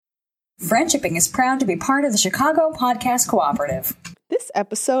Friendshipping is proud to be part of the Chicago Podcast Cooperative. This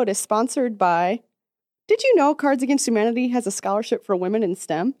episode is sponsored by... Did you know Cards Against Humanity has a scholarship for women in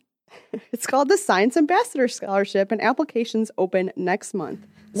STEM? It's called the Science Ambassador Scholarship, and applications open next month.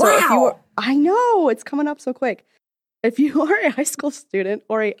 So Wow! I know, it's coming up so quick. If you are a high school student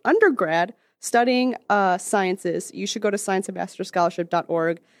or a undergrad studying sciences, you should go to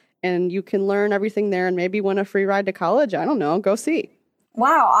scienceambassadorscholarship.org, and you can learn everything there and maybe win a free ride to college. I don't know. Go see.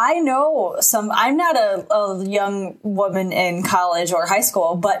 Wow, I know I'm not a young woman in college or high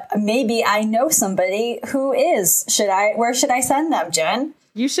school, but maybe I know somebody who is. Where should I send them, Jen?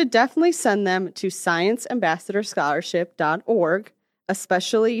 You should definitely send them to scienceambassadorscholarship.org,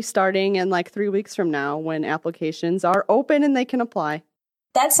 especially starting in like 3 weeks from now when applications are open and they can apply.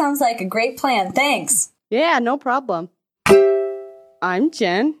 That sounds like a great plan. Thanks. Yeah, no problem. I'm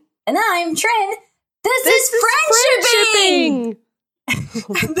Jen. And I'm Trin. This is Friendshipping!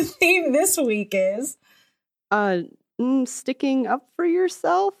 And the theme this week is sticking up for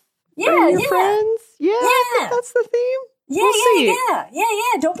yourself. Yeah, your friends. Yeah, I think that's the theme. Yeah.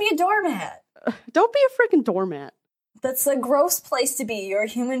 Don't be a doormat. Don't be a freaking doormat. That's a gross place to be. You're a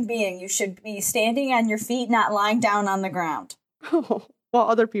human being. You should be standing on your feet, not lying down on the ground. Oh, while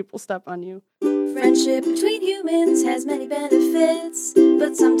other people step on you. Friendship between humans has many benefits,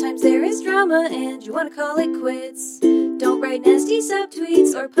 but sometimes there is drama and you want to call it quits. Don't write nasty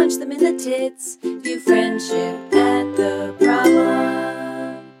subtweets or punch them in the tits. View friendship at the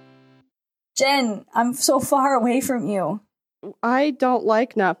problem. Jen, I'm so far away from you. I don't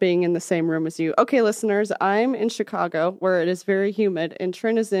like not being in the same room as you. Okay, listeners, I'm in Chicago, where it is very humid, and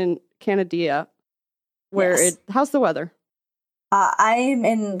Trin is in Canada, where how's the weather? I'm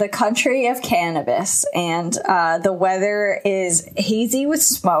in the country of cannabis, and the weather is hazy with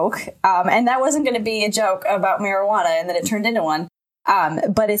smoke. And that wasn't going to be a joke about marijuana, and then it turned into one.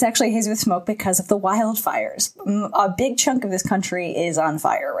 But it's actually hazy with smoke because of the wildfires. A big chunk of this country is on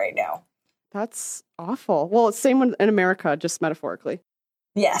fire right now. That's awful. Well, it's same in America, just metaphorically.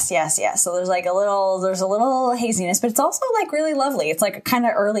 Yes. So there's a little haziness, but it's also like really lovely. It's like a kind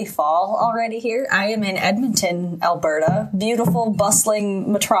of early fall already here. I am in Edmonton, Alberta, beautiful,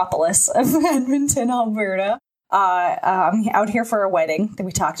 bustling metropolis of Edmonton, Alberta. I'm out here for a wedding that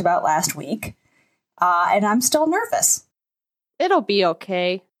we talked about last week, and I'm still nervous. It'll be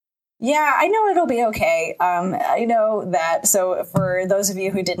okay. Yeah, I know it'll be okay. I know that. So for those of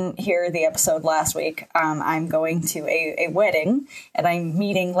you who didn't hear the episode last week, I'm going to a wedding, and I'm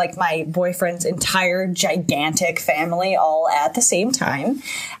meeting like my boyfriend's entire gigantic family all at the same time.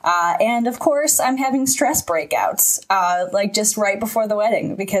 And of course, I'm having stress breakouts, like just right before the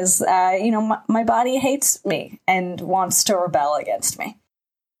wedding, because, my body hates me and wants to rebel against me.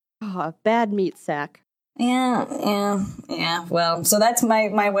 Oh, bad meat sack. Yeah. Well, so that's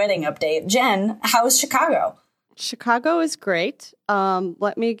my wedding update. Jen, how's Chicago? Chicago is great.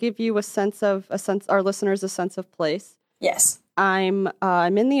 Let me give you our listeners a sense of place. Yes. I'm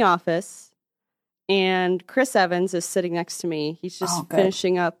in the office, and Chris Evans is sitting next to me. He's just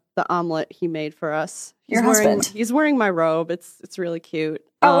finishing up the omelet he made for us. Your husband. He's wearing my robe. It's really cute.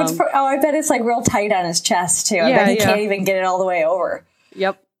 I bet it's like real tight on his chest too. I bet he can't even get it all the way over.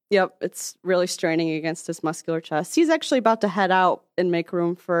 Yep, it's really straining against his muscular chest. He's actually about to head out and make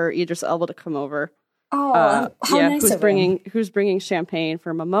room for Idris Elba to come over. Oh, how nice of him. Who's bringing champagne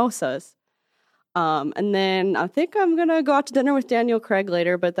for mimosas. And then I think I'm gonna go out to dinner with Daniel Craig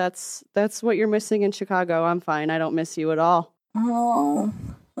later. But that's what you're missing in Chicago. I'm fine. I don't miss you at all.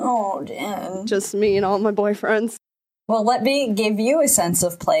 Oh, Dan. Just me and all my boyfriends. Well, let me give you a sense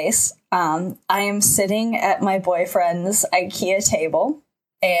of place. I am sitting at my boyfriend's IKEA table.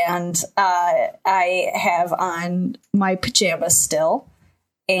 And I have on my pajamas still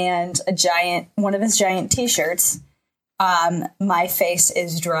and one of his giant t-shirts. My face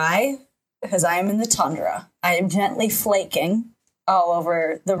is dry because I am in the tundra. I am gently flaking all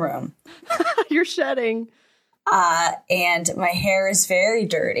over the room. You're shedding. And my hair is very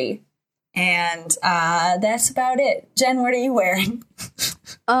dirty. And that's about it. Jen, what are you wearing?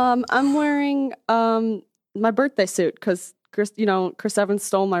 I'm wearing my birthday suit because Chris Evans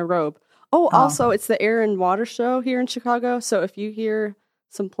stole my robe. Also, it's the Air and Water Show here in Chicago. So if you hear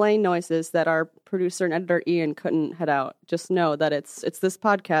some plane noises that our producer and editor Ian couldn't head out, just know that it's this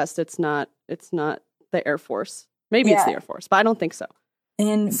podcast. It's not the Air Force. Maybe it's the Air Force, but I don't think so.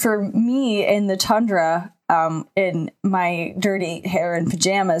 And for me in the tundra, in my dirty hair and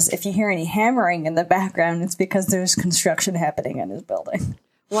pajamas, if you hear any hammering in the background, it's because there's construction happening in his building.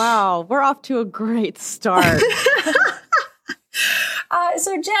 Wow, we're off to a great start.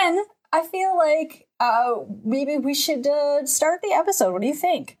 So Jen, I feel like maybe we should start the episode. What do you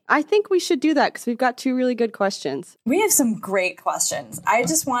think? I think we should do that because we've got 2 really good questions. We have some great questions. I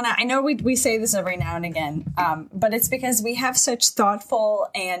just want to, I know we say this every now and again, but it's because we have such thoughtful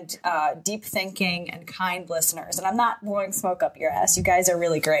and deep thinking and kind listeners. And I'm not blowing smoke up your ass. You guys are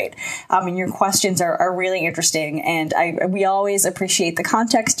really great. And your questions are really interesting. And we always appreciate the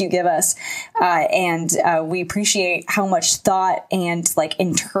context you give us. And we appreciate how much thought and like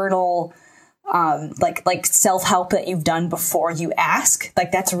internal like self-help that you've done before you ask.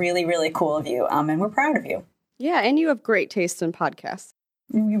 Like, that's really, really cool of you. And we're proud of you. Yeah, and you have great taste in podcasts.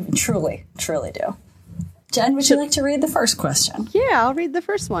 You truly, truly do. Jen, would you like to read the first question? Yeah, I'll read the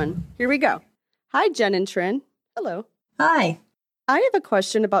first one. Here we go. Hi, Jen and Trin. Hello. Hi. I have a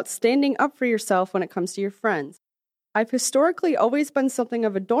question about standing up for yourself when it comes to your friends. I've historically always been something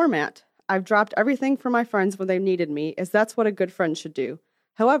of a doormat. I've dropped everything for my friends when they've needed me, as that's what a good friend should do.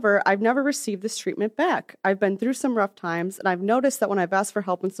 However, I've never received this treatment back. I've been through some rough times, and I've noticed that when I've asked for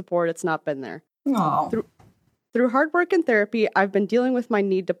help and support, it's not been there. Aww. Through hard work and therapy, I've been dealing with my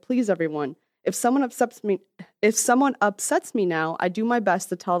need to please everyone. If someone upsets me now, I do my best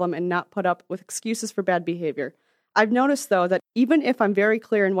to tell them and not put up with excuses for bad behavior. I've noticed, though, that even if I'm very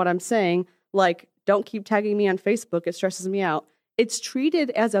clear in what I'm saying, like, don't keep tagging me on Facebook, it stresses me out, it's treated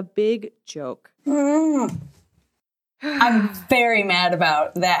as a big joke. I'm very mad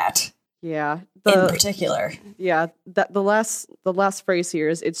about that. Yeah. In particular. Yeah. The last phrase here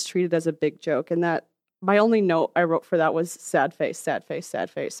is it's treated as a big joke. And that my only note I wrote for that was sad face, sad face, sad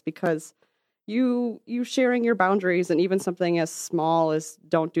face, because you sharing your boundaries and even something as small as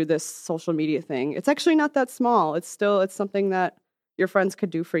don't do this social media thing. It's actually not that small. It's something that your friends could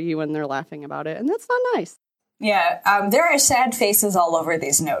do for you and they're laughing about it. And that's not nice. Yeah. There are sad faces all over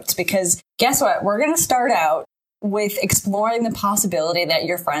these notes because guess what? We're going to start out with exploring the possibility that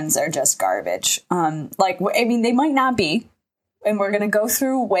your friends are just garbage. They might not be. And we're going to go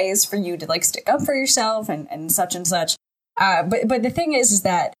through ways for you to like stick up for yourself and such and such. But the thing is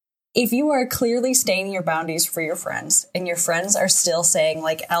that if you are clearly stating your boundaries for your friends and your friends are still saying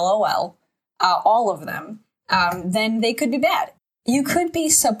like LOL, all of them, then they could be bad. You could be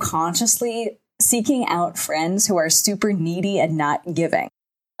subconsciously seeking out friends who are super needy and not giving.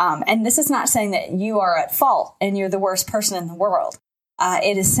 And this is not saying that you are at fault and you're the worst person in the world.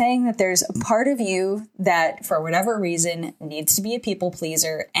 It is saying that there's a part of you that, for whatever reason, needs to be a people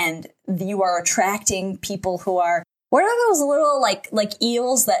pleaser, and you are attracting people who are, what are those little like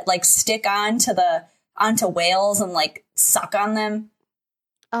eels that like stick onto whales and like suck on them?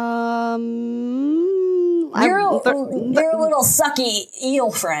 You're little sucky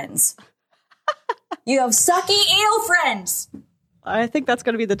eel friends. You have sucky eel friends. I think that's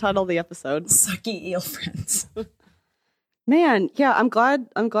going to be the title of the episode. Sucky eel friends. Man, yeah, I'm glad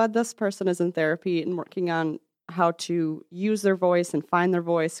this person is in therapy and working on how to use their voice and find their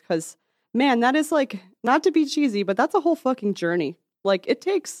voice. Because, man, that is like, not to be cheesy, but that's a whole fucking journey. Like, it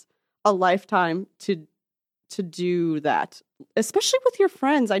takes a lifetime to do that, especially with your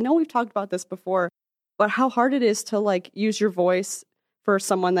friends. I know we've talked about this before, but how hard it is to like use your voice for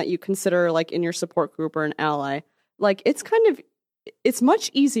someone that you consider like in your support group or an ally. Like, it's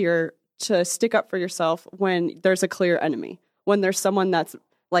much easier to stick up for yourself when there's a clear enemy, when there's someone that's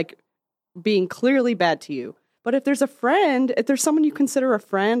like being clearly bad to you. But if there's a friend, if there's someone you consider a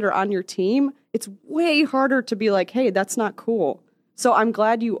friend or on your team, it's way harder to be like, hey, that's not cool. So I'm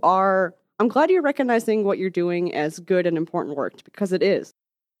glad you're recognizing what you're doing as good and important work, because it is.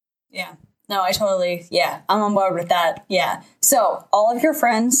 Yeah. No, I'm on board with that. Yeah. So all of your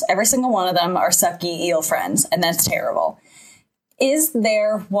friends, every single one of them are sucky eel friends, and that's terrible. Is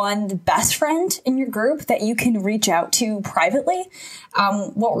there one best friend in your group that you can reach out to privately?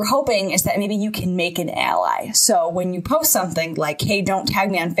 What we're hoping is that maybe you can make an ally. So when you post something like, hey, don't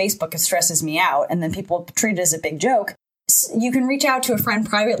tag me on Facebook, it stresses me out, and then people treat it as a big joke, you can reach out to a friend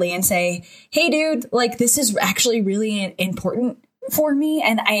privately and say, hey, dude, like, this is actually really important for me,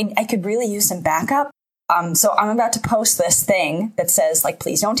 and I could really use some backup. So I'm about to post this thing that says, like,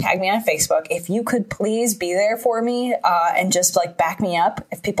 please don't tag me on Facebook. If you could please be there for me and just, like, back me up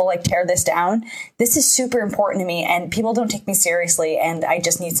if people, like, tear this down. This is super important to me, and people don't take me seriously, and I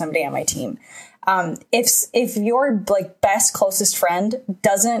just need somebody on my team. If your, like, best, closest friend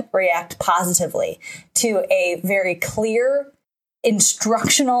doesn't react positively to a very clear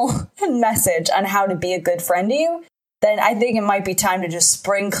instructional message on how to be a good friend to you, then I think it might be time to just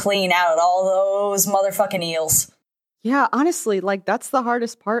spring clean out all those motherfucking eels. Yeah, honestly, like, that's the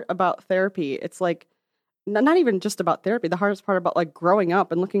hardest part about therapy. It's like, not even just about therapy. The hardest part about like growing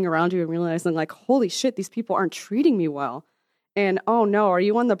up and looking around you and realizing like, holy shit, these people aren't treating me well. And oh no, are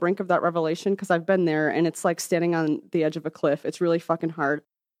you on the brink of that revelation? Because I've been there and it's like standing on the edge of a cliff. It's really fucking hard.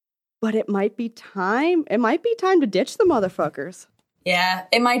 But it might be time. It might be time to ditch the motherfuckers. Yeah,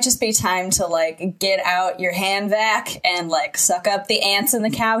 it might just be time to like get out your hand vac and like suck up the ants in the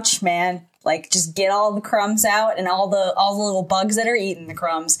couch, man. Like just get all the crumbs out and all the little bugs that are eating the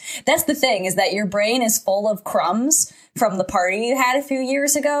crumbs. That's the thing, is that your brain is full of crumbs from the party you had a few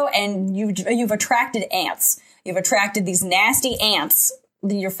years ago, and you've attracted ants. You've attracted these nasty ants.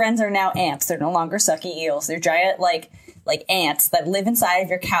 Your friends are now ants. They're no longer sucky eels. They're giant like ants that live inside of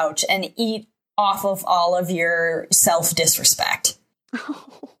your couch and eat off of all of your self-disrespect.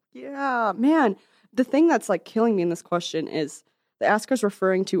 Oh, yeah, man. The thing that's like killing me in this question is the asker's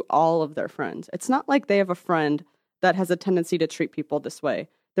referring to all of their friends. It's not like they have a friend that has a tendency to treat people this way.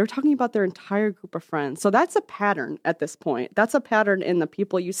 They're talking about their entire group of friends. So that's a pattern at this point. That's a pattern in the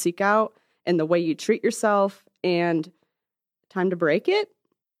people you seek out and the way you treat yourself, and time to break it.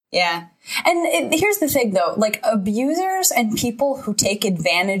 Yeah. And here's the thing, though. Like, abusers and people who take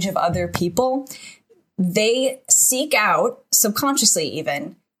advantage of other people, they seek out, subconsciously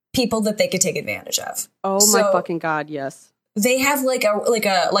even, people that they could take advantage of. Oh, so, my fucking God, yes. They have like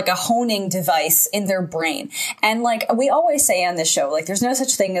a honing device in their brain. And like we always say on this show, like there's no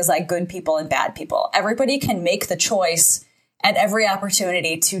such thing as like good people and bad people. Everybody can make the choice at every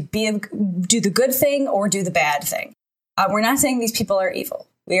opportunity to do the good thing or do the bad thing. We're not saying these people are evil.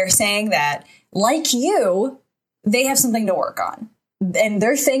 We are saying that, like you, they have something to work on. And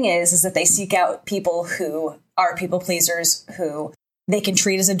their thing is that they seek out people who are people pleasers, who they can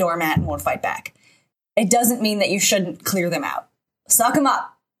treat as a doormat and won't fight back. It doesn't mean that you shouldn't clear them out. Suck them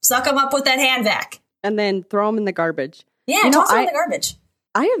up. Suck them up with that hand vac. And then throw them in the garbage. Yeah, toss them in the garbage.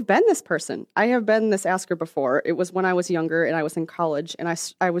 I have been this person. I have been this asker before. It was when I was younger and I was in college, and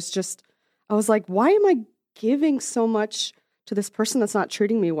I was like, why am I giving so much to this person that's not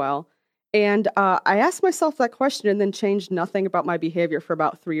treating me well? And I asked myself that question and then changed nothing about my behavior for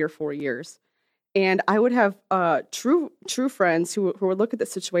about 3 or 4 years. And I would have true friends who would look at the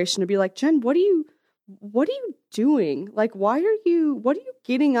situation and be like, Jen, what are you doing? Like, what are you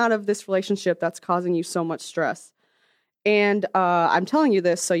getting out of this relationship that's causing you so much stress? And I'm telling you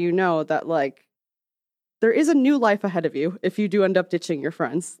this so you know that, like, there is a new life ahead of you if you do end up ditching your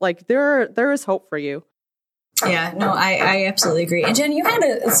friends. Like, there is hope for you. Yeah, no, I absolutely agree. And Jen, you had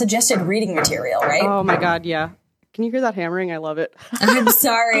a suggested reading material, right? Oh my God, yeah. Can you hear that hammering? I love it. I'm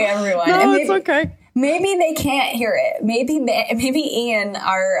sorry, everyone. No, it's okay. Maybe they can't hear it. Maybe Ian,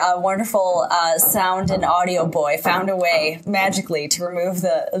 our wonderful sound and audio boy, found a way magically to remove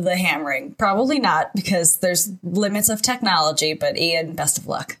the hammering. Probably not, because there's limits of technology, but Ian, best of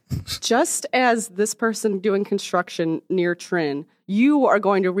luck. Just as this person doing construction near Trin, you are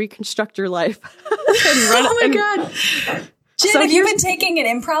going to reconstruct your life. Oh my God. Jen, have you been taking an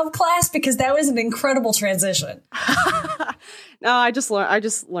improv class? Because that was an incredible transition. No, I just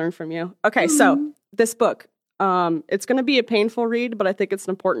learned from you. Okay, so this book, it's going to be a painful read, but I think it's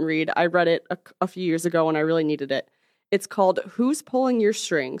an important read. I read it a few years ago when I really needed it. It's called Who's Pulling Your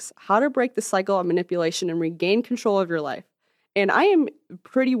Strings? How to Break the Cycle of Manipulation and Regain Control of Your Life. And I am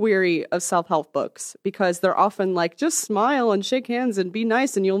pretty weary of self-help books because they're often like, just smile and shake hands and be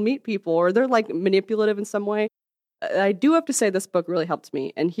nice and you'll meet people, or they're like manipulative in some way. I do have to say this book really helped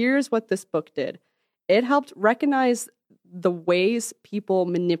me. And here's what this book did. It helped recognize the ways people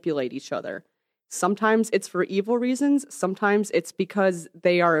manipulate each other. Sometimes it's for evil reasons. Sometimes it's because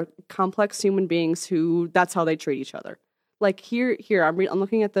they are complex human beings who that's how they treat each other. Like here, I'm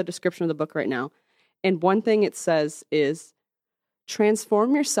looking at the description of the book right now. And one thing it says is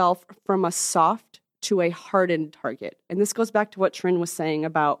transform yourself from a soft to a hardened target. And this goes back to what Trin was saying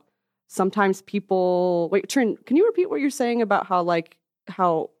about sometimes people... Wait, Trin, can you repeat what you're saying about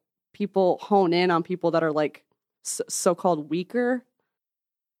how people hone in on people that are like so-called weaker?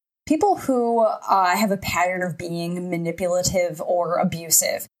 People who have a pattern of being manipulative or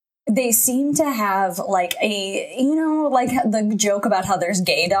abusive, they seem to have like like the joke about how there's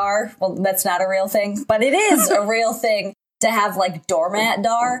gaydar. Well, that's not a real thing, but it is a real thing to have like doormat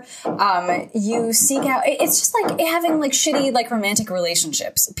dar. You seek out, it's just like having like shitty like romantic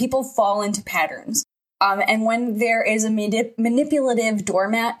relationships. People fall into patterns. And when there is a manipulative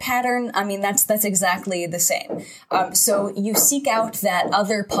doormat pattern, I mean, that's exactly the same. So you seek out that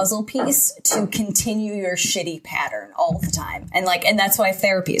other puzzle piece to continue your shitty pattern all the time. And that's why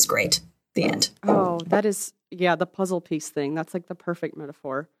therapy is great. The end. Oh, that is, yeah, the puzzle piece thing. That's like the perfect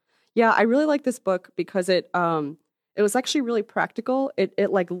metaphor. Yeah, I really like this book because it was actually really practical. It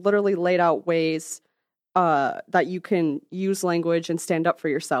like literally laid out ways that you can use language and stand up for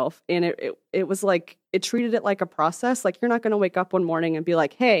yourself. And it was like, it treated it like a process. Like, you're not going to wake up one morning and be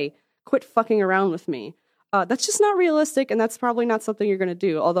like, hey, quit fucking around with me. That's just not realistic, and that's probably not something you're going to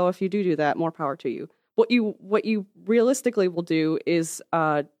do. Although if you do that, more power to you. What you realistically will do is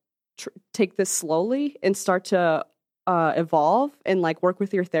take this slowly and start to evolve and like work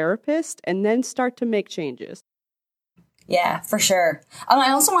with your therapist, and then start to make changes. Yeah, for sure.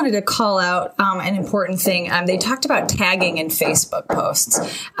 I also wanted to call out an important thing. They talked about tagging in Facebook posts.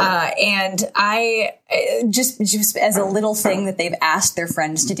 And I just as a little thing that they've asked their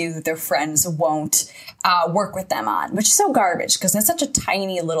friends to do that their friends won't work with them on, which is so garbage because that's such a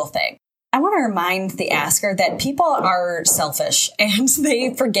tiny little thing. I want to remind the asker that people are selfish and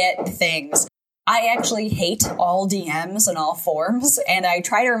they forget things. I actually hate all DMs and all forms, and I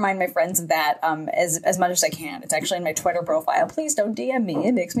try to remind my friends of that as much as I can. It's actually in my Twitter profile. Please don't DM me.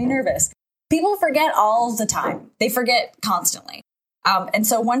 It makes me nervous. People forget all the time. They forget constantly. And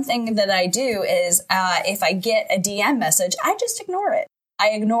so one thing that I do is if I get a DM message, I just ignore it. I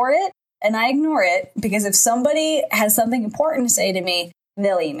ignore it, and I ignore it because if somebody has something important to say to me,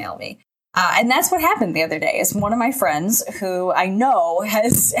 they'll email me. And that's what happened the other day. Is one of my friends who I know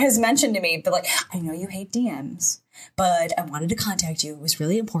has mentioned to me, but like, I know you hate DMs, but I wanted to contact you. It was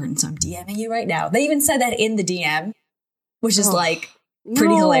really important, so I'm DMing you right now. They even said that in the DM, which is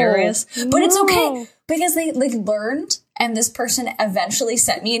pretty hilarious. But it's okay because they learned, and this person eventually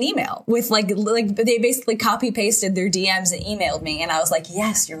sent me an email with like they basically copy pasted their DMs and emailed me, and I was like,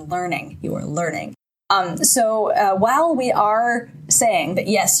 yes, you're learning. You are learning. So while we are saying that,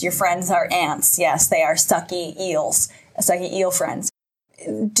 yes, your friends are ants, yes, they are sucky eel friends,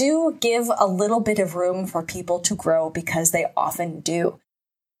 do give a little bit of room for people to grow because they often do.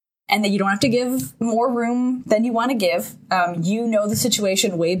 And that you don't have to give more room than you want to give. You know the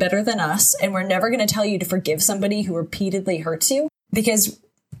situation way better than us, and we're never going to tell you to forgive somebody who repeatedly hurts you because,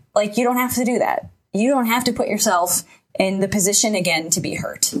 like, you don't have to do that. You don't have to put yourself in the position again to be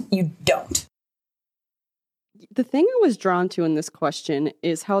hurt. You don't. The thing I was drawn to in this question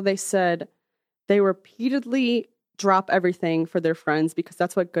is how they said they repeatedly drop everything for their friends because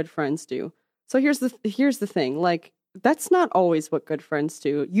that's what good friends do. So here's the thing, like, that's not always what good friends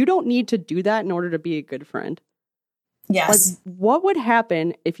do. You don't need to do that in order to be a good friend. Yes. Like, what would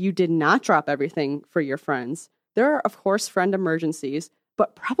happen if you did not drop everything for your friends? There are, of course, friend emergencies,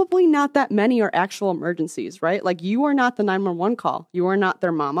 but probably not that many are actual emergencies, right? Like, you are not the 911 call. You are not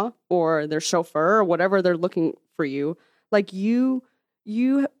their mama or their chauffeur or whatever they're looking for you. Like,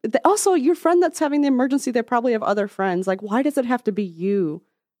 also your friend that's having the emergency, they probably have other friends. Like, why does it have to be you?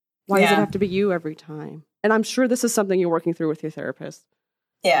 Why does it have to be you every time? And I'm sure this is something you're working through with your therapist.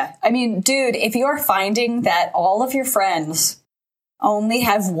 Yeah. I mean, dude, if you're finding that all of your friends only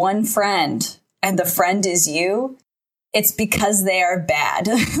have one friend and the friend is you, it's because they are bad.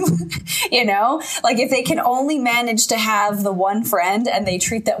 You know, like if they can only manage to have the one friend and they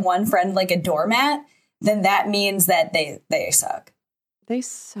treat that one friend like a doormat, then that means that they suck. They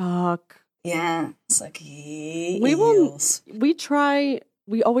suck. Yeah. It's like,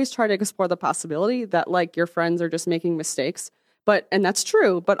 we always try to explore the possibility that like your friends are just making mistakes, and that's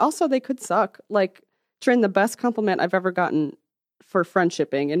true, but also they could suck. Like, Trin, the best compliment I've ever gotten for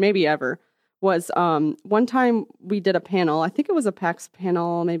friendshipping, and maybe ever, was one time we did a panel. I think it was a PAX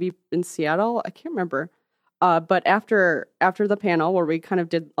panel, maybe in Seattle. I can't remember. But after the panel where we kind of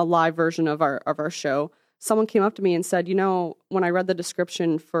did a live version of our show, someone came up to me and said, you know, when I read the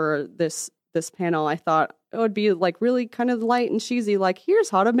description for this panel, I thought it would be like really kind of light and cheesy, like, here's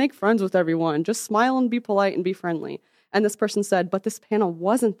how to make friends with everyone. Just smile and be polite and be friendly. And this person said, but this panel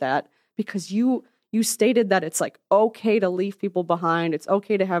wasn't that because you stated that it's like okay to leave people behind. It's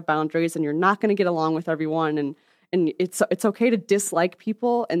okay to have boundaries and you're not going to get along with everyone. And it's okay to dislike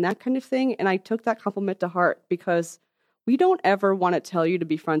people and that kind of thing. And I took that compliment to heart because we don't ever want to tell you to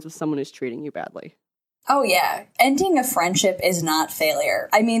be friends with someone who's treating you badly. Oh, yeah. Ending a friendship is not failure.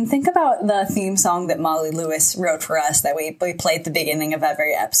 I mean, think about the theme song that Molly Lewis wrote for us that we play at the beginning of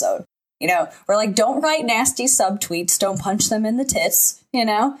every episode. You know, we're like, don't write nasty subtweets. Don't punch them in the tits, you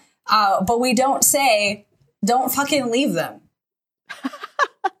know? But we don't say, don't fucking leave them.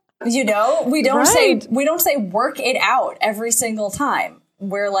 You know, we don't say work it out every single time.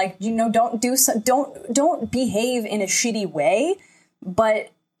 We're like, you know, don't behave in a shitty way,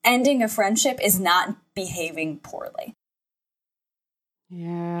 but ending a friendship is not behaving poorly.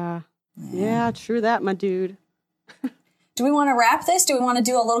 Yeah, true that, my dude. Do we want to wrap this? Do we want to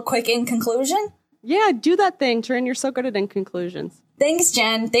do a little quick in conclusion? Yeah, do that thing, Trin. You're so good at in conclusions. Thanks,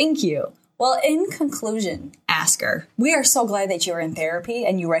 Jen. Thank you. Well, in conclusion, Asker, we are so glad that you're in therapy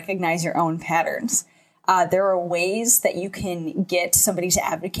and you recognize your own patterns. There are ways that you can get somebody to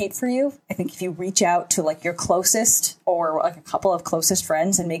advocate for you. I think if you reach out to like your closest or like a couple of closest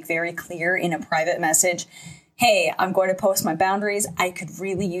friends and make very clear in a private message, hey, I'm going to post my boundaries. I could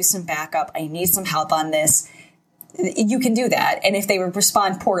really use some backup. I need some help on this. You can do that. And if they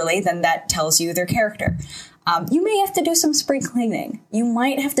respond poorly, then that tells you their character. You may have to do some spring cleaning. You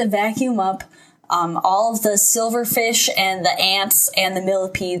might have to vacuum up all of the silverfish and the ants and the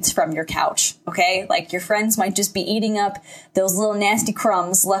millipedes from your couch, okay? Like your friends might just be eating up those little nasty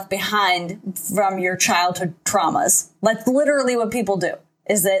crumbs left behind from your childhood traumas. That's literally what people do,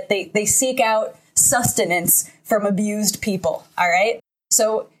 is that they seek out sustenance from abused people, all right?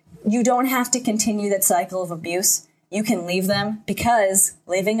 So you don't have to continue that cycle of abuse. You can leave them, because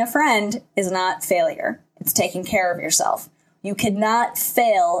leaving a friend is not failure. It's taking care of yourself. You cannot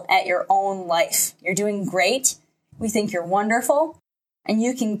fail at your own life. You're doing great. We think you're wonderful. And you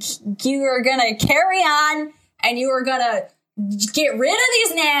are going to carry on, and you are going to get rid of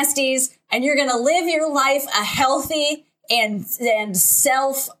these nasties, and you're going to live your life a healthy and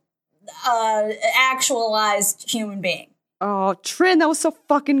self-actualized human being. Oh, Trin, that was so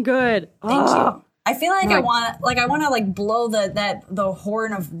fucking good. Thank you. I feel like I want to blow the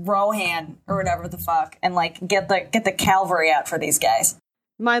horn of Rohan or whatever the fuck, and like get the cavalry out for these guys.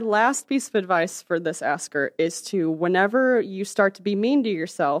 My last piece of advice for this asker is to, whenever you start to be mean to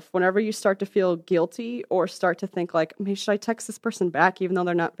yourself, whenever you start to feel guilty or start to think like, maybe should I text this person back even though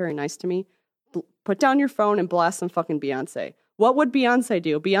they're not very nice to me? Put down your phone and blast some fucking Beyonce. What would Beyonce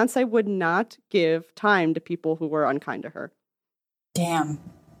do? Beyonce would not give time to people who were unkind to her. Damn,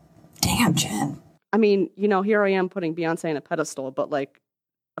 Jen. I mean, here I am putting Beyonce on a pedestal, but like,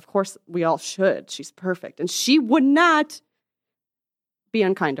 of course we all should. She's perfect. And she would not be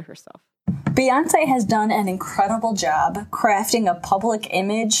unkind to herself. Beyonce has done an incredible job crafting a public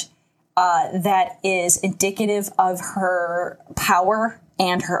image that is indicative of her power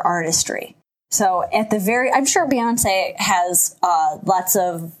and her artistry. So I'm sure Beyonce has lots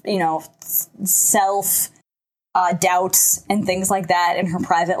of, self doubts and things like that in her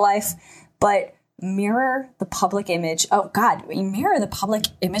private life, but mirror the public image. Oh God, mirror the public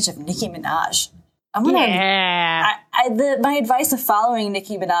image of Nicki Minaj. My advice of following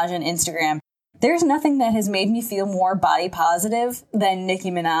Nicki Minaj on Instagram, there's nothing that has made me feel more body positive than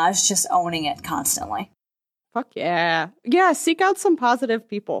Nicki Minaj just owning it constantly. Fuck yeah. Yeah, seek out some positive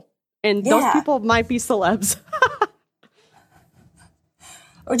people. And those people might be celebs.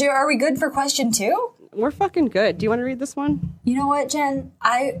 Are we good for question 2? We're fucking good. Do you want to read this one? You know what, Jen?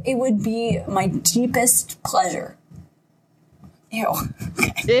 It would be my deepest pleasure. Ew.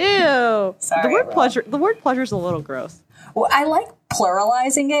 Ew. Sorry. The word pleasure is a little gross. Well, I like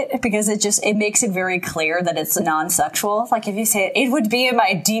pluralizing it because it makes it very clear that it's non-sexual. Like if you say it would be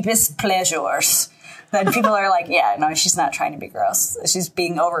my deepest pleasures, then people are like, yeah, no, she's not trying to be gross. She's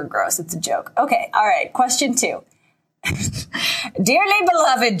being over gross. It's a joke. Okay. All right. Question 2. Dearly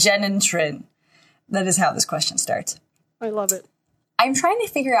beloved Jen and Trin. That is how this question starts. I love it. I'm trying to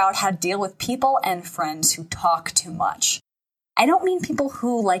figure out how to deal with people and friends who talk too much. I don't mean people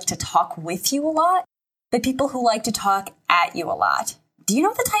who like to talk with you a lot, but people who like to talk at you a lot. Do you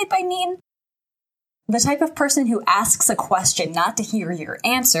know the type I mean? The type of person who asks a question not to hear your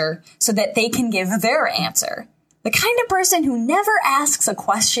answer so that they can give their answer. The kind of person who never asks a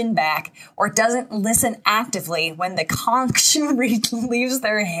question back or doesn't listen actively when the conch leaves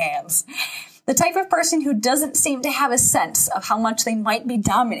their hands. The type of person who doesn't seem to have a sense of how much they might be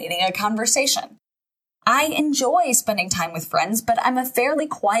dominating a conversation. I enjoy spending time with friends, but I'm a fairly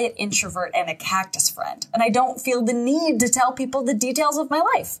quiet introvert and a cactus friend, and I don't feel the need to tell people the details of my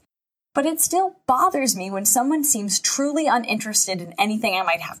life. But it still bothers me when someone seems truly uninterested in anything I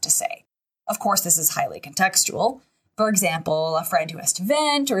might have to say. Of course, this is highly contextual. For example, a friend who has to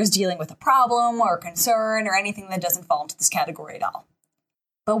vent or is dealing with a problem or a concern or anything that doesn't fall into this category at all.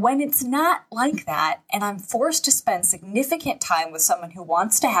 But when it's not like that, and I'm forced to spend significant time with someone who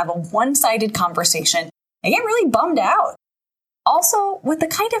wants to have a one-sided conversation, I get really bummed out. Also, with the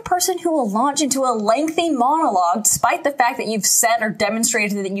kind of person who will launch into a lengthy monologue despite the fact that you've said or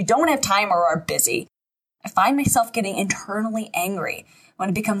demonstrated that you don't have time or are busy, I find myself getting internally angry when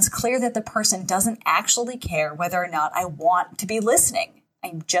it becomes clear that the person doesn't actually care whether or not I want to be listening.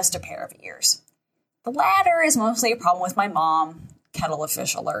 I'm just a pair of ears. The latter is mostly a problem with my mom, kettle of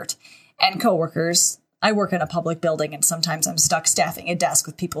fish alert, and coworkers. I work in a public building and sometimes I'm stuck staffing a desk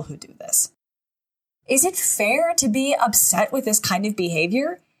with people who do this. Is it fair to be upset with this kind of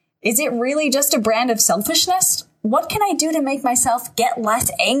behavior? Is it really just a brand of selfishness? What can I do to make myself get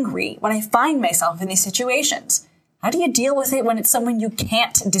less angry when I find myself in these situations? How do you deal with it when it's someone you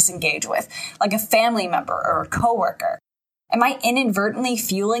can't disengage with, like a family member or a coworker? Am I inadvertently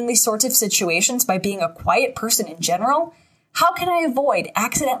fueling these sorts of situations by being a quiet person in general? How can I avoid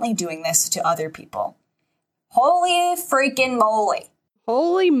accidentally doing this to other people? Holy freaking moly.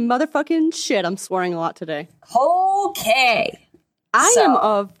 Holy motherfucking shit, I'm swearing a lot today. Okay. I am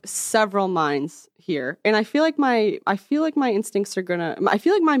of several minds here, and I feel like my instincts are I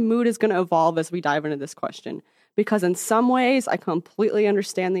feel like my mood is gonna evolve as we dive into this question. Because in some ways I completely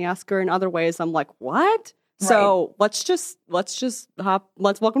understand the asker, in other ways I'm like, what? Right. So let's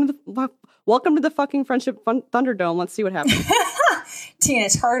welcome to the fucking Friendship Thunderdome. Let's see what happens. Tina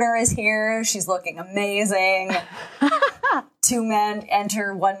Turner is here. She's looking amazing. 2 men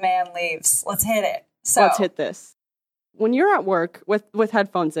enter, 1 man leaves. Let's hit it. So let's hit this. When you're at work with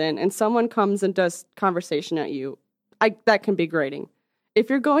headphones in and someone comes and does conversation at you, that can be grating. If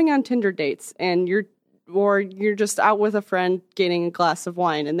you're going on Tinder dates and you're just out with a friend getting a glass of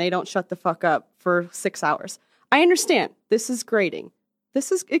wine and they don't shut the fuck up for 6 hours. I understand. This is grating.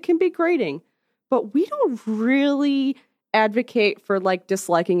 It can be grating. But we don't really advocate for like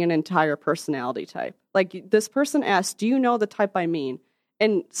disliking an entire personality type. Like this person asked, do you know the type I mean?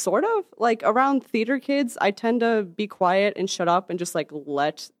 And sort of like around theater kids, I tend to be quiet and shut up and just like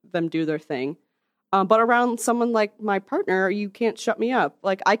let them do their thing. But around someone like my partner, you can't shut me up.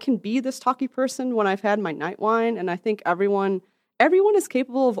 Like I can be this talky person when I've had my night wine, and I think everyone is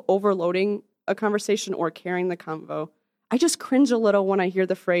capable of overloading a conversation or carrying the convo. I just cringe a little when I hear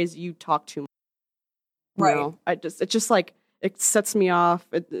the phrase "you talk too much." Right. You know, it sets me off.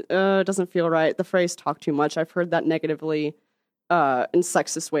 It doesn't feel right. The phrase "talk too much." I've heard that negatively in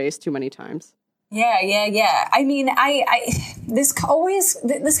sexist ways too many times. Yeah. I mean, this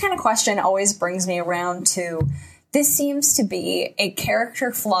kind of question always brings me around to, this seems to be a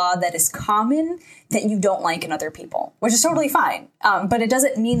character flaw that is common that you don't like in other people, which is totally fine. But it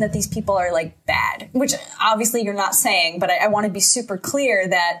doesn't mean that these people are like bad, which obviously you're not saying, but I want to be super clear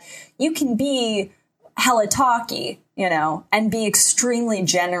that you can be hella talky, and be extremely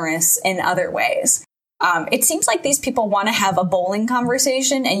generous in other ways. It seems like these people want to have a bowling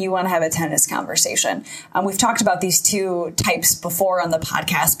conversation and you want to have a tennis conversation. We've talked about these 2 types before on the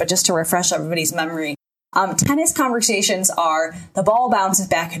podcast, but just to refresh everybody's memory, tennis conversations are the ball bounces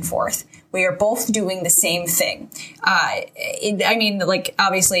back and forth. We are both doing the same thing.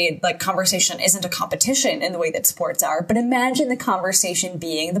 Obviously, like conversation isn't a competition in the way that sports are, but imagine the conversation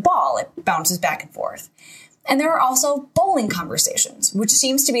being the ball. It bounces back and forth. And there are also bowling conversations, which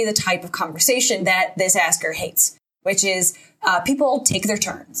seems to be the type of conversation that this asker hates, which is people take their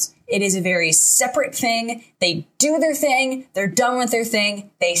turns. It is a very separate thing. They do their thing. They're done with their thing.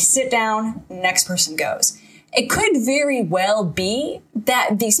 They sit down. Next person goes. It could very well be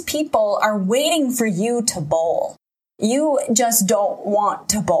that these people are waiting for you to bowl. You just don't want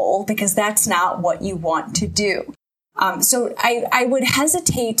to bowl because that's not what you want to do. So I would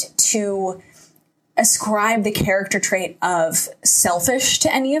hesitate to ascribe the character trait of selfish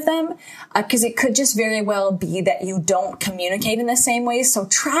to any of them, because it could just very well be that you don't communicate in the same way. So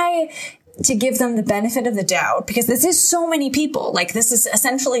try to give them the benefit of the doubt, because this is so many people. Like this is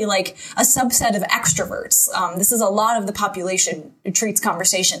essentially like a subset of extroverts. This is a lot of the population who treats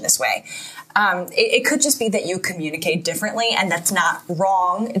conversation this way. It could just be that you communicate differently, and that's not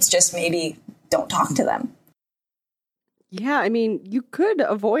wrong. It's just maybe don't talk to them. Yeah, I mean, you could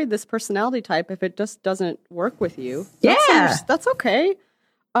avoid this personality type if it just doesn't work with you. Yeah. That's okay.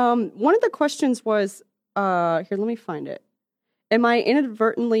 One of the questions was, here, let me find it. Am I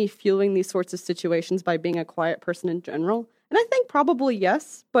inadvertently fueling these sorts of situations by being a quiet person in general? And I think probably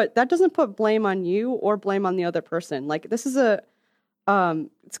yes, but that doesn't put blame on you or blame on the other person. Like, this is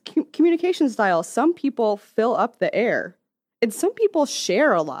it's communication style. Some people fill up the air, and some people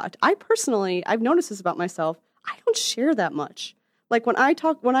share a lot. I've noticed this about myself. I don't share that much. Like when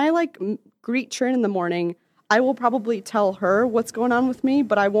I greet Trin in the morning, I will probably tell her what's going on with me,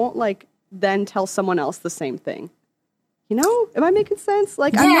 but I won't then tell someone else the same thing. Am I making sense?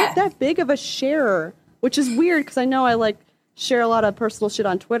 Like, yeah. I'm not that big of a sharer, which is weird because I know I share a lot of personal shit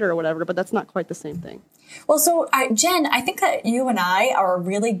on Twitter or whatever, but that's not quite the same thing. Well, so Jen, I think that you and I are a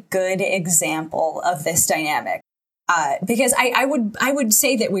really good example of this dynamic. Because I would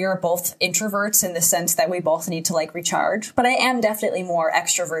say that we are both introverts in the sense that we both need to recharge, but I am definitely more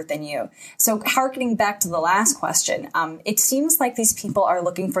extrovert than you. So harkening back to the last question, it seems like these people are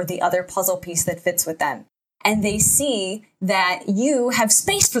looking for the other puzzle piece that fits with them. And they see that you have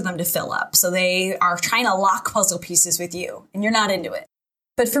space for them to fill up. So they are trying to lock puzzle pieces with you, and you're not into it.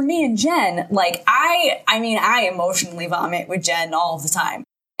 But for me and Jen, I emotionally vomit with Jen all the time.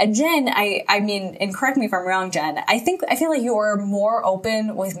 And Jen, I mean, and correct me if I'm wrong, Jen, I feel like you're more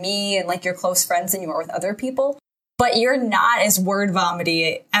open with me and like your close friends than you are with other people. But you're not as word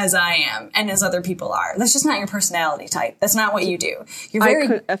vomity as I am and as other people are. That's just not your personality type. That's not what you do. You're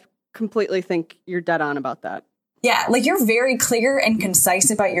very... I completely think you're dead on about that. Yeah, like you're very clear and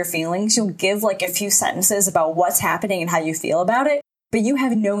concise about your feelings. You'll give like a few sentences about what's happening and how you feel about it, but you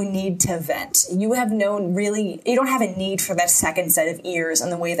have no need to vent. You don't have a need for that second set of ears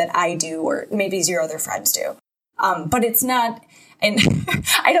in the way that I do, or maybe as your other friends do. But it's not... And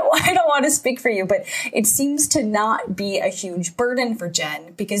I don't want to speak for you, but it seems to not be a huge burden for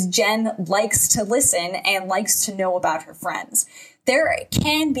Jen because Jen likes to listen and likes to know about her friends. There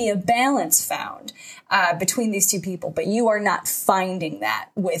can be a balance found between these two people, but you are not finding that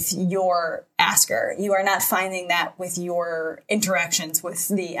with your asker. You are not finding that with your interactions with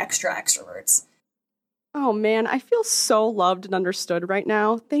the extroverts. Oh man, I feel so loved and understood right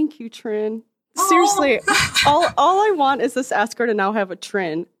now. Thank you, Trin. Seriously, all I want is this asker to now have a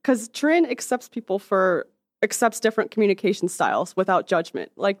Trin, because Trin accepts different communication styles without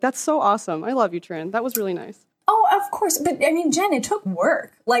judgment. Like, that's so awesome. I love you, Trin. That was really nice. Oh, of course. But I mean, Jen, it took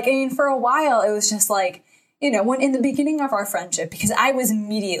work. Like, I mean, for a while, it was just like, you know, when in the beginning of our friendship, because I was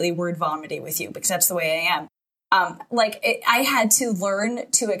immediately word vomity with you because that's the way I am. I had to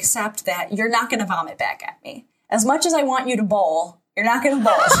learn to accept that you're not going to vomit back at me. As much as I want you to bowl, you're not going to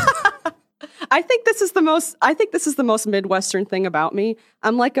bowl. I think this is the most Midwestern thing about me.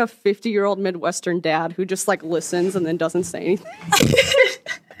 I'm like a 50-year-old Midwestern dad who just like listens and then doesn't say anything.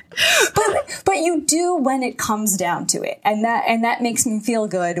 But you do when it comes down to it. And that makes me feel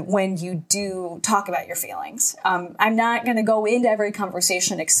good when you do talk about your feelings. I'm not going to go into every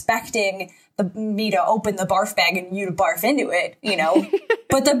conversation expecting me to open the barf bag and you to barf into it, you know,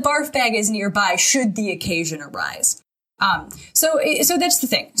 but the barf bag is nearby should the occasion arise. So that's the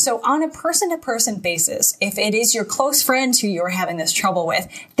thing. So on a person-to-person basis, if it is your close friends who you're having this trouble with,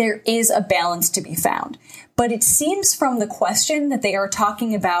 there is a balance to be found. But it seems from the question that they are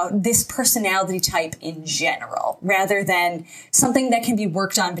talking about this personality type in general, rather than something that can be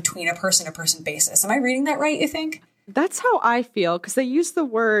worked on between a person-to-person basis. Am I reading that right, you think? That's how I feel, because they use the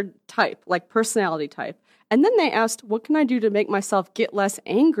word type, like personality type. And then they asked, what can I do to make myself get less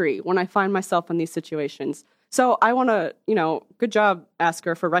angry when I find myself in these situations? So I want to, good job,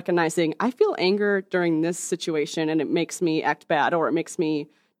 Asker, for recognizing I feel anger during this situation and it makes me act bad, or it makes me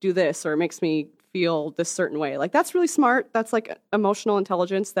do this, or it makes me feel this certain way. Like, that's really smart. That's like emotional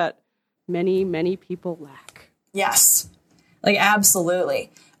intelligence that many, many people lack. Yes, like absolutely.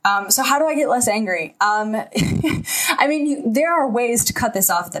 So how do I get less angry? I mean, there are ways to cut this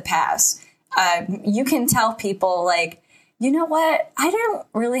off the pass. You can tell people like, you know what? I don't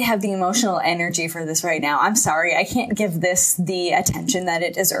really have the emotional energy for this right now. I'm sorry. I can't give this the attention that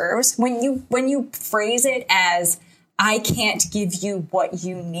it deserves. When you phrase it as I can't give you what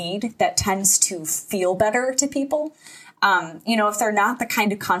you need, that tends to feel better to people. If they're not the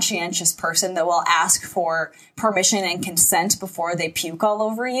kind of conscientious person that will ask for permission and consent before they puke all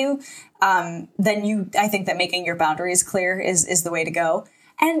over you, then I think that making your boundaries clear is the way to go.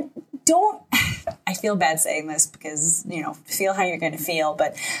 And I feel bad saying this because, feel how you're going to feel,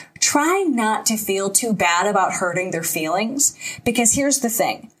 but try not to feel too bad about hurting their feelings, because here's the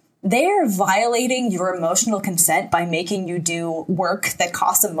thing. They're violating your emotional consent by making you do work that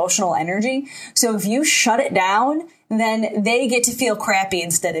costs emotional energy. So if you shut it down, then they get to feel crappy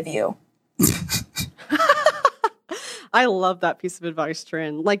instead of you. I love that piece of advice,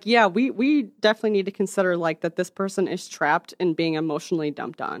 Trin. Like, yeah, we definitely need to consider like that this person is trapped in being emotionally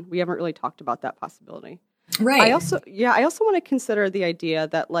dumped on. We haven't really talked about that possibility. Right. I also want to consider the idea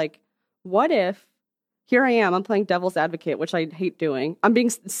that like, what if here I am, I'm playing devil's advocate, which I hate doing. I'm being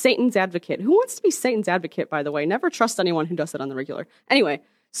Satan's advocate. Who wants to be Satan's advocate, by the way? Never trust anyone who does it on the regular. Anyway,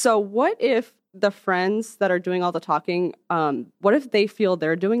 so what if the friends that are doing all the talking, what if they feel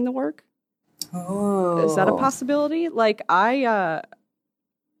they're doing the work? Oh. Is that a possibility? Like, I'm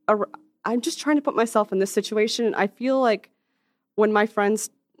just trying to put myself in this situation. I feel like when my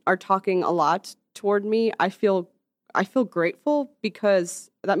friends are talking a lot toward me, I feel grateful because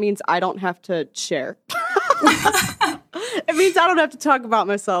that means I don't have to share. It means I don't have to talk about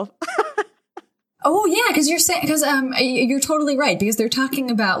myself. Oh yeah, because you're totally right, because they're talking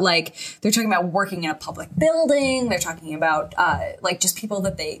about working in a public building. They're talking about just people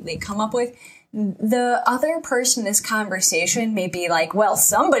that they come up with. The other person in this conversation may be like, well,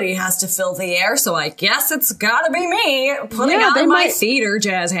 somebody has to fill the air, so I guess it's gotta be me putting on my theater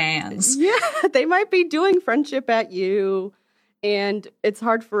jazz hands. Yeah, they might be doing friendship at you, and it's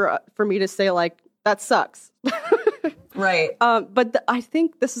hard for me to say like that sucks. Right. But I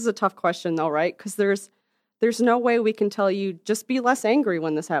think this is a tough question, though, right? Because there's no way we can tell you just be less angry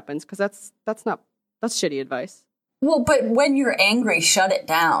when this happens, because that's shitty advice. Well, but when you're angry, shut it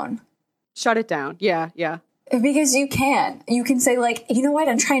down. Shut it down. Yeah, yeah. Because you can say, like, you know what,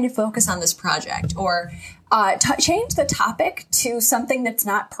 I'm trying to focus on this project, or change the topic to something that's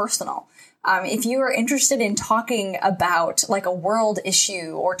not personal. If you are interested in talking about like a world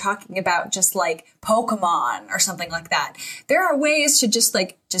issue, or talking about just like Pokemon or something like that, there are ways to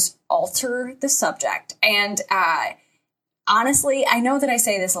just alter the subject. And honestly, I know that I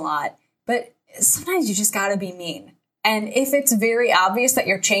say this a lot, but sometimes you just gotta be mean. And if it's very obvious that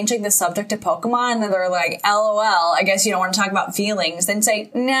you're changing the subject to Pokemon and they're like, LOL, I guess you don't want to talk about feelings, then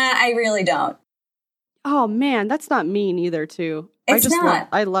say, nah, I really don't. Oh, man, that's not mean either, too. It's not.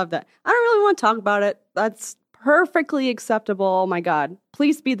 I love that. I don't really want to talk about it. That's perfectly acceptable. Oh, my God.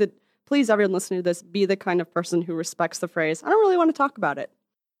 Please, everyone listening to this, be the kind of person who respects the phrase, I don't really want to talk about it.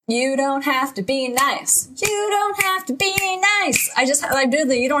 You don't have to be nice. You don't have to be nice. I do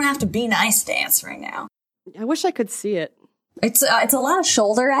the you don't have to be nice dance right now. I wish I could see it. It's a lot of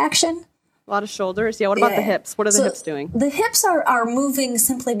shoulder action. A lot of shoulders. Yeah. What about the hips? What are the hips doing? The hips are moving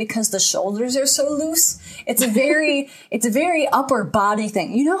simply because the shoulders are so loose. It's a very upper body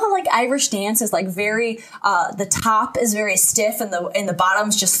thing. You know how like Irish dance is like very the top is very stiff and the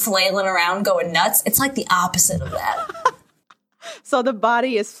bottom's just flailing around going nuts. It's like the opposite of that. So the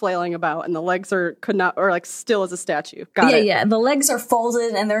body is flailing about and the legs are still as a statue. Got it. Yeah. The legs are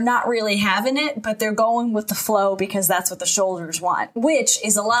folded and they're not really having it, but they're going with the flow because that's what the shoulders want, which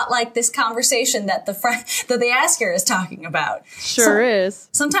is a lot like this conversation that the asker is talking about. Sure is.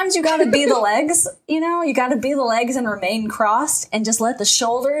 Sometimes you got to be the legs, you got to be the legs and remain crossed and just let the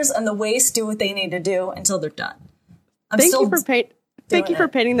shoulders and the waist do what they need to do until they're done. Thank you for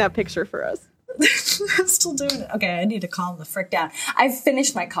painting that picture for us. I'm still doing it. Okay, I need to calm the frick down. I've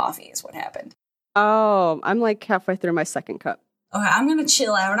finished my coffee is what happened. Oh, I'm like halfway through my second cup. Okay, I'm going to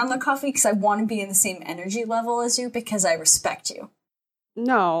chill out on the coffee because I want to be in the same energy level as you because I respect you.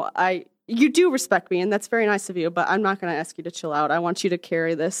 No, you do respect me, and that's very nice of you, but I'm not going to ask you to chill out. I want you to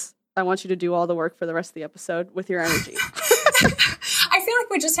carry this. I want you to do all the work for the rest of the episode with your energy. I feel like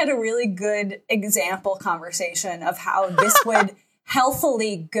we just had a really good example conversation of how this would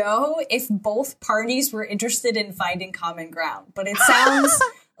healthily go if both parties were interested in finding common ground. But it sounds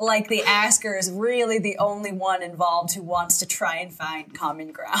like the asker is really the only one involved who wants to try and find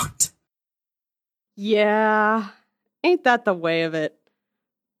common ground. Yeah. Ain't that the way of it?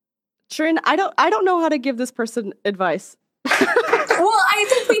 Trin, I don't know how to give this person advice. Well, I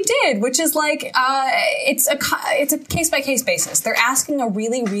think we did, which is like it's a case-by-case basis. They're asking a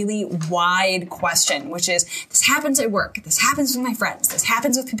really, really wide question, which is, this happens at work, this happens with my friends, this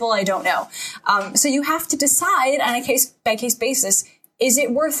happens with people I don't know. So you have to decide on a case-by-case basis, is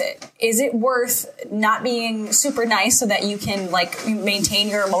it worth it? Is it worth not being super nice so that you can like maintain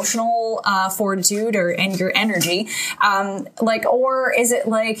your emotional fortitude and your energy? Or is it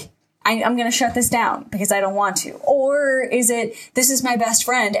like, I'm going to shut this down because I don't want to? Or is it, this is my best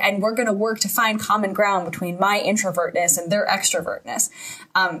friend and we're going to work to find common ground between my introvertness and their extrovertness?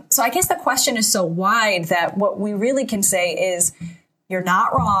 So I guess the question is so wide that what we really can say is you're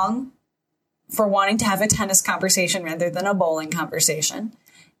not wrong for wanting to have a tennis conversation rather than a bowling conversation.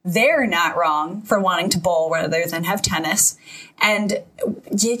 They're not wrong for wanting to bowl rather than have tennis. And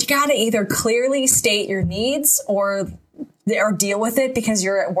you got to either clearly state your needs or deal with it because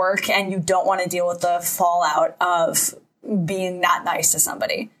you're at work and you don't want to deal with the fallout of being not nice to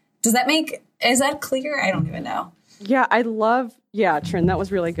somebody. Is that clear? I don't even know. Yeah, Trin, that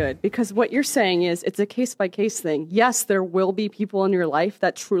was really good because what you're saying is it's a case by case thing. Yes, there will be people in your life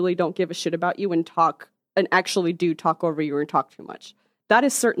that truly don't give a shit about you and actually do talk over you and talk too much. That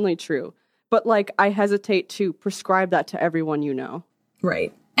is certainly true. But like, I hesitate to prescribe that to everyone you know.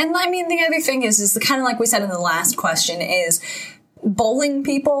 Right. And I mean, the other thing is kind of like we said in the last question is bowling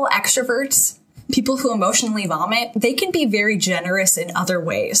people, extroverts, people who emotionally vomit, they can be very generous in other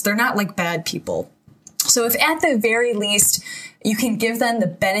ways. They're not like bad people. So if at the very least you can give them the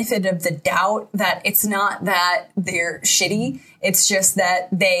benefit of the doubt that it's not that they're shitty, it's just that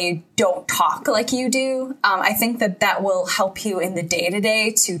they don't talk like you do, I think that will help you in the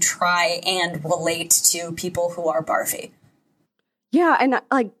day-to-day to try and relate to people who are barfy. Yeah, and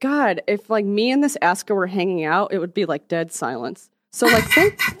like, God, if like me and this asker were hanging out, it would be like dead silence. So like,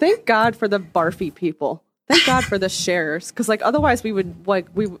 thank God for the barfy people. Thank God for the sharers, because like otherwise we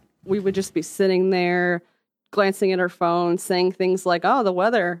would just be sitting there, glancing at our phone, saying things like, "Oh, the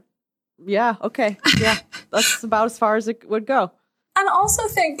weather, yeah, okay, yeah, that's about as far as it would go." And also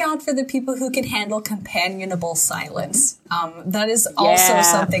thank God for the people who can handle companionable silence. That is also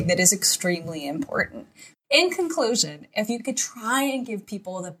something that is extremely important. In conclusion, if you could try and give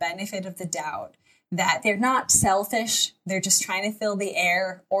people the benefit of the doubt that they're not selfish, they're just trying to fill the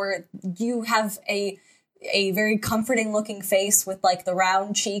air, or you have a very comforting looking face with like the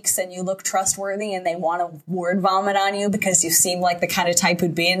round cheeks and you look trustworthy and they want to word vomit on you because you seem like the kind of type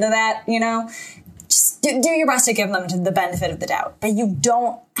who'd be into that, you know, just do your best to give them the benefit of the doubt. But you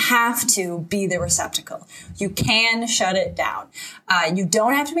don't have to be the receptacle. You can shut it down. You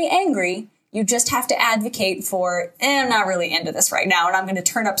don't have to be angry. You just have to advocate for, I'm not really into this right now and I'm going to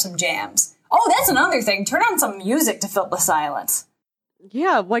turn up some jams. Oh, that's another thing. Turn on some music to fill the silence.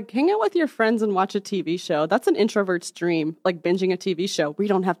 Yeah, like hang out with your friends and watch a TV show. That's an introvert's dream, like binging a TV show. We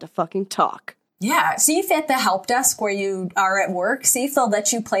don't have to fucking talk. Yeah, see if at the help desk where you are at work, see if they'll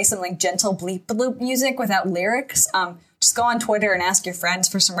let you play some like gentle bleep bloop music without lyrics. Just go on Twitter and ask your friends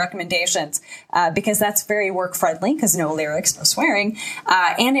for some recommendations because that's very work friendly because no lyrics, no swearing.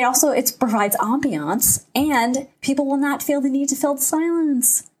 And it provides ambiance and people will not feel the need to fill the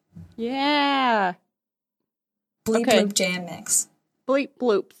silence. Yeah. Bleep bloop jam mix. Bleep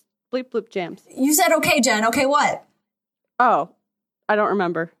bloops. Bleep bloop jams. You said okay, Jen. Okay, what? Oh, I don't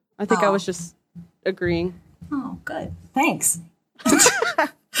remember. I think I was just agreeing. Oh, good. Thanks.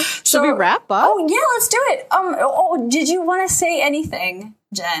 Should we wrap up? Oh, yeah, let's do it. Did you want to say anything,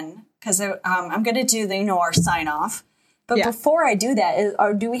 Jen? Because I'm going to do our sign off. But before I do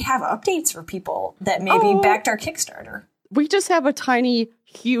that, do we have updates for people that maybe backed our Kickstarter? We just have a tiny,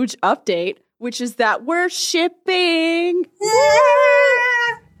 huge update, which is that we're shipping.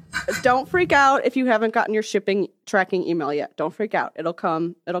 Don't freak out if you haven't gotten your shipping tracking email yet. Don't freak out. It'll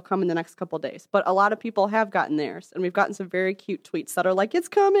come in the next couple of days. But a lot of people have gotten theirs, and we've gotten some very cute tweets that are like, it's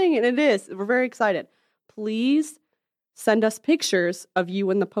coming, and it is. We're very excited. Please send us pictures of you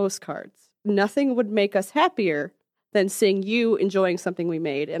in the postcards. Nothing would make us happier than seeing you enjoying something we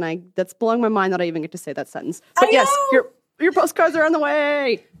made. And that's blowing my mind that I even get to say that sentence. But yes, your postcards are on the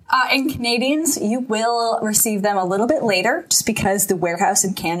way. And Canadians, you will receive them a little bit later just because the warehouse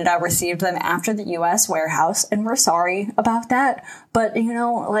in Canada received them after the U.S. warehouse. And we're sorry about that. But,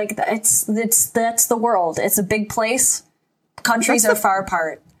 that's the world. It's a big place. Countries are far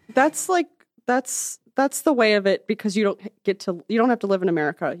apart. That's the way of it because you don't have to live in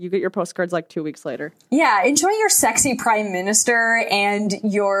America. You get your postcards like 2 weeks later. Yeah, enjoy your sexy prime minister and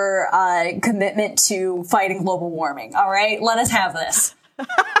your commitment to fighting global warming. All right, let us have this.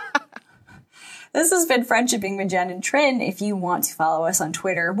 This has been Friendshipping with Jen and Trin. If you want to follow us on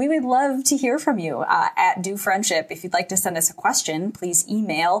Twitter, we would love to hear from you at DoFriendship. If you'd like to send us a question, please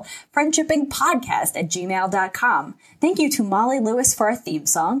email friendshippingpodcast@gmail.com. Thank you to Molly Lewis for our theme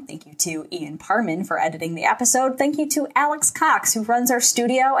song. Thank you to Ian Parman for editing the episode. Thank you to Alex Cox, who runs our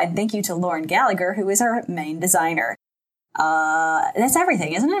studio. And thank you to Lauren Gallagher, who is our main designer. That's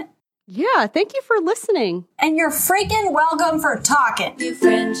everything, isn't it? Yeah, thank you for listening. And you're freaking welcome for talking. You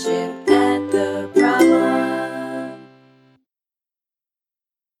friendship at the